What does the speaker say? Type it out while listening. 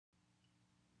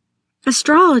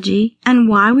astrology, and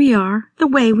why we are the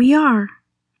way we are.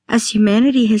 As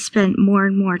humanity has spent more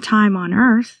and more time on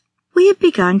Earth, we have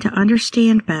begun to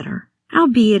understand better,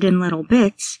 albeit in little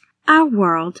bits, our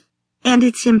world and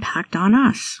its impact on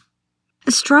us.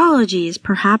 Astrology is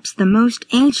perhaps the most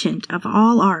ancient of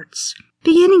all arts,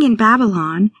 beginning in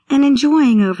Babylon and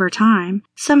enjoying over time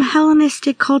some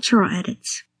Hellenistic cultural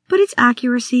edits, but its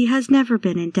accuracy has never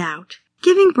been in doubt,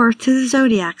 giving birth to the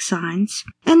Zodiac signs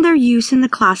and their use in the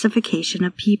classification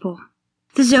of people.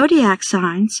 The Zodiac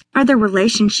signs are the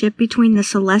relationship between the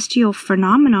celestial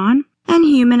phenomenon and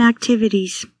human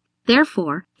activities.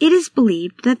 Therefore, it is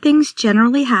believed that things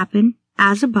generally happen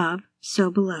as above, so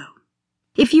below.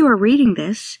 If you are reading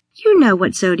this, you know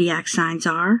what Zodiac signs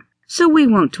are, so we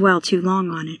won't dwell too long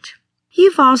on it.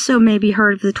 You've also maybe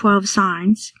heard of the 12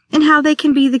 signs and how they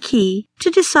can be the key to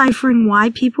deciphering why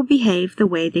people behave the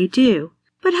way they do,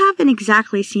 but haven't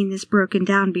exactly seen this broken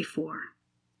down before.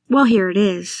 Well, here it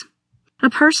is. A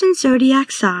person's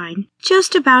zodiac sign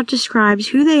just about describes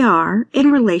who they are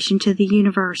in relation to the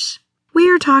universe. We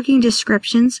are talking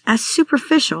descriptions as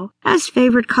superficial as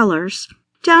favorite colors,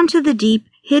 down to the deep,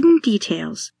 hidden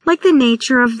details, like the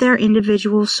nature of their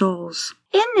individual souls.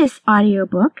 In this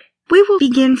audiobook, we will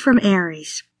begin from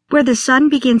Aries, where the sun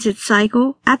begins its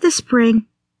cycle at the spring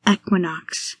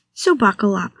equinox. So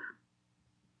buckle up.